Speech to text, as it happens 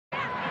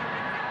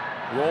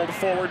Rolled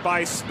forward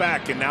by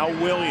Speck, and now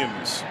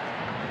Williams.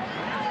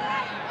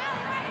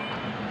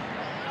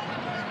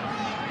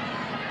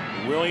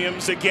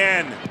 Williams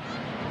again.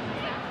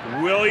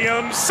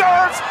 Williams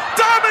serves,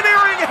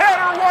 domineering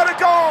header, what a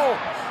goal!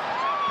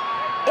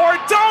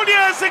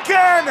 Ordoñez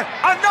again,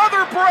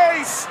 another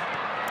brace,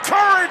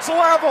 courage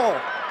level.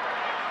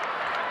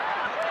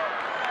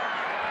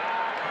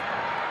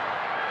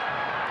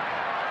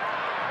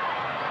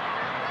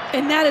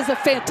 And that is a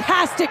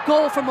fantastic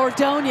goal from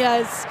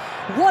Ordoñez.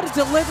 What a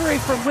delivery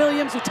from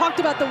Williams. We talked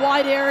about the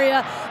wide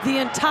area the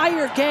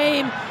entire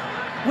game.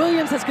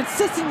 Williams has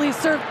consistently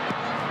served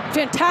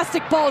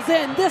fantastic balls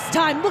in. This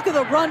time, look at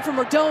the run from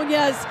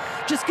Ordoñez.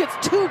 Just gets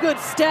two good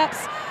steps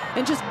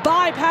and just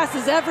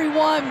bypasses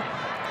everyone.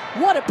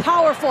 What a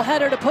powerful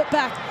header to put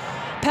back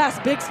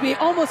past Bixby.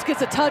 Almost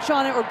gets a touch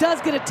on it, or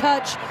does get a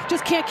touch.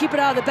 Just can't keep it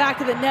out of the back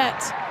of the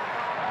net.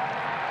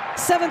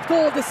 7th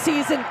goal of the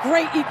season.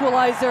 Great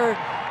equalizer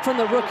from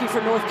the rookie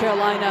for North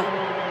Carolina.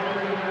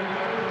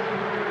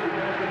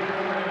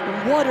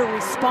 And what a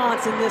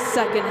response in this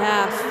second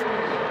half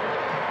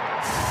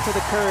for the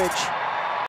Courage.